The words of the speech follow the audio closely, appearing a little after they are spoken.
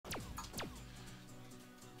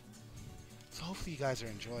hopefully you guys are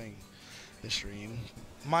enjoying the stream,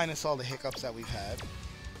 minus all the hiccups that we've had.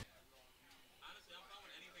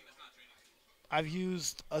 I've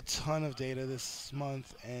used a ton of data this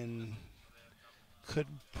month and could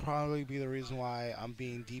probably be the reason why I'm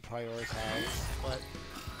being deprioritized, but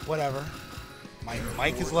whatever. My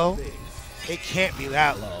mic is low. It can't be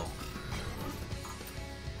that low.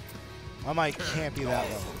 My mic can't be that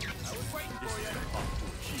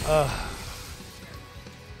low.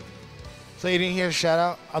 So you didn't hear a shout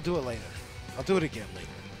out? I'll do it later. I'll do it again later.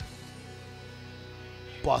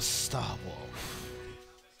 Buster Wolf.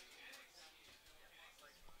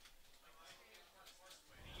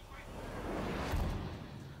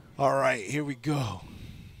 All right, here we go.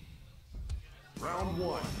 Round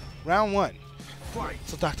one. Round one. Fight.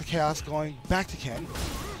 So Dr. Chaos going back to Ken,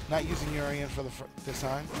 not using Urian for this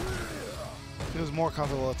time. He was more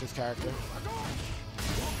comfortable with this character.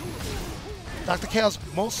 Dr. Chaos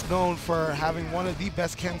most known for having one of the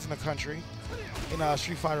best Kens in the country in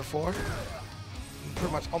Street Fighter 4. In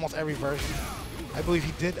pretty much almost every version. I believe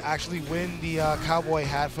he did actually win the Cowboy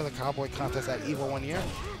hat for the Cowboy contest at EVO one year.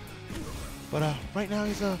 But right now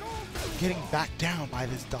he's getting backed down by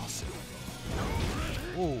this Dawson.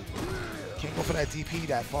 Ooh, can't go for that DP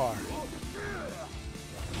that far.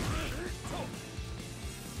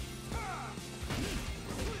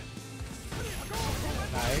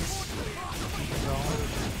 Nice. Keep it going.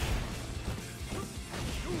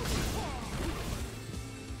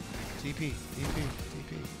 TP, TP,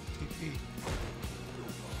 TP, TP.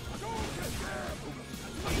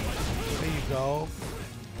 There you go.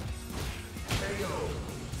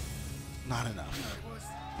 Not enough.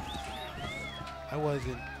 I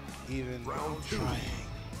wasn't even trying.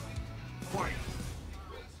 Fight.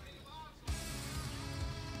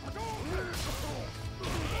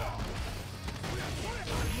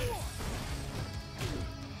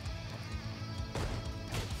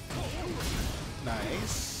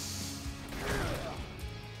 Nice.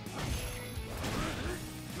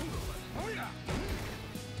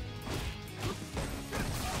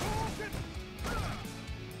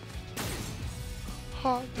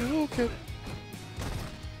 Hot Duke.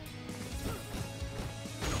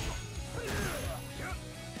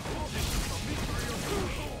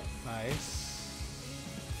 Nice.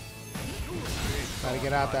 Gotta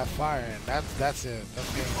get out that fire, and that's it.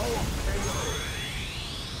 That's game.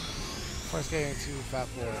 First game to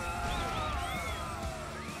Phatboi.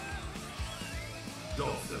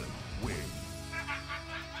 Dawson win.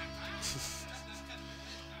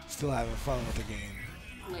 Still having fun with the game.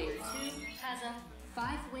 Player 2 has a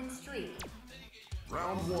 5-win streak.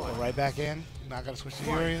 Round Go one. right back in. Not gonna switch to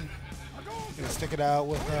Urian. Gonna stick it out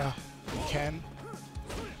with Ken.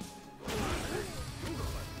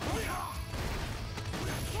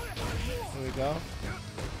 There we go.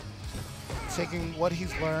 Taking what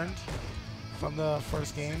he's learned from the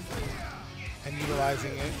first game and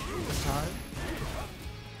utilizing it this time.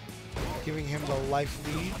 Giving him the life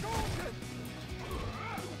lead.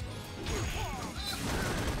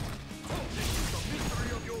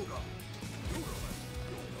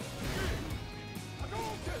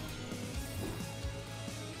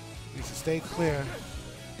 Needs to stay clear.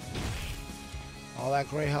 All that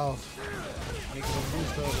gray health. Making him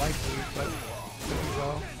lose the life lead, but there we go.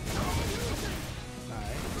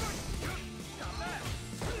 Nice.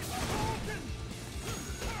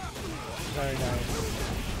 Very nice.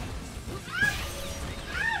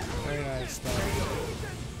 Very nice stuff.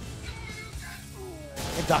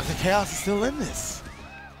 And Dr. Chaos is still in this.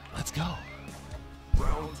 Let's go.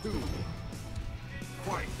 Round two.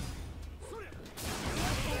 Fight.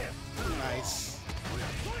 Nice.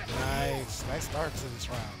 Nice. Nice start to this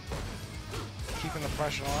round. Keeping the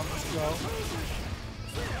pressure on. Let's go.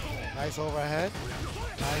 Nice overhead.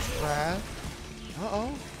 Nice grab.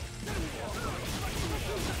 Uh-oh.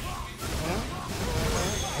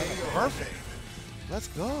 Hey, perfect. Let's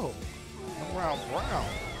go. One round.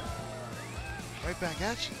 Right back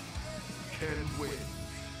at you. Ken win.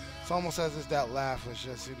 It's almost as if that laugh was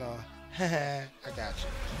just, you know, I got you.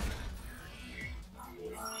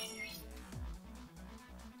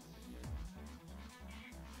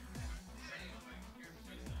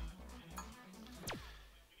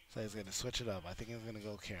 So he's going to switch it up. I think he's going to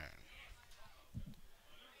go Karen.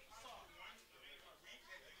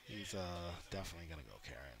 He's definitely going to go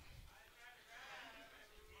Karen.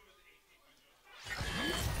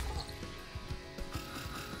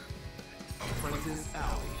 Apprentice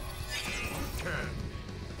Alley. Ken.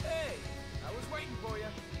 Hey, I was waiting for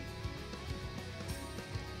you.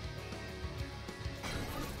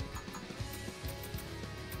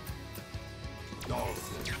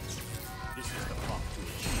 Dawson. This is the pop to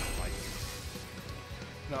achieve fight.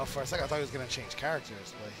 No, for a second I thought he was going to change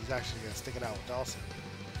characters, but he's actually going to stick it out with Dawson.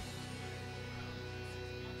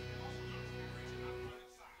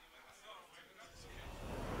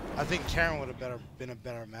 I think Karen would have been a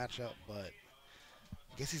better matchup, but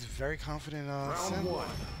I guess he's very confident in Sim.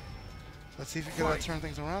 Let's see if he can turn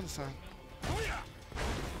things around this time.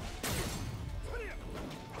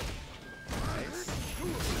 Nice.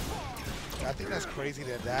 I think that's crazy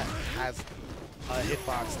that that has a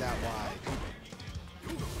hitbox that wide.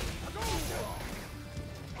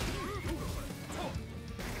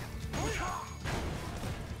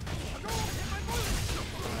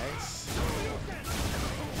 Nice.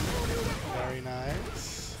 Very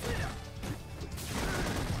nice.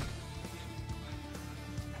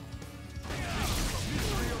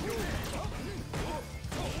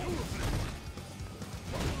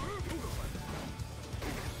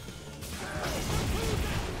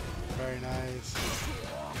 Very nice.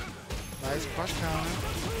 Nice crush counter.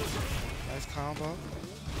 Nice combo.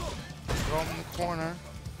 Throw him in the corner.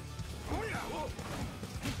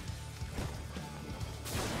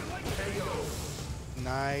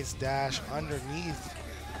 Nice dash underneath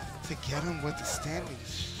to get him with the standing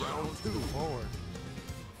forward.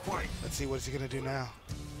 Let's see, what is he gonna do now?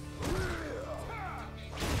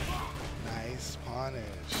 Nice punish.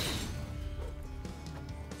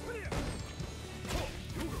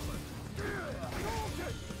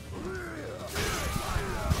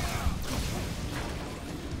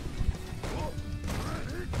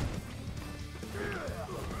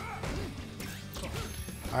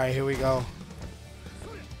 All right, here we go.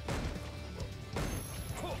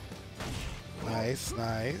 Nice,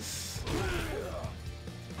 nice.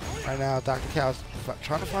 Right now, Dr. Cal's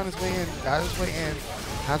trying to find his way in, got his way in,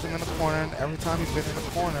 has him in the corner, and every time he's been in the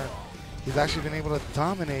corner, he's actually been able to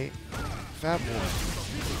dominate Phatboi.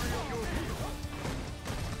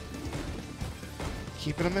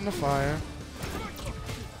 Keeping him in the fire.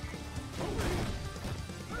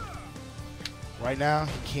 Right now,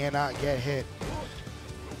 he cannot get hit.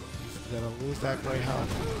 He's gonna lose that great health.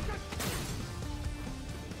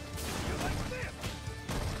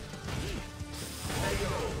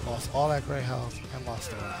 Lost all that great health and lost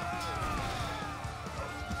the round.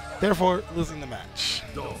 Therefore, losing the match.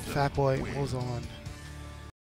 Phatboi moves on.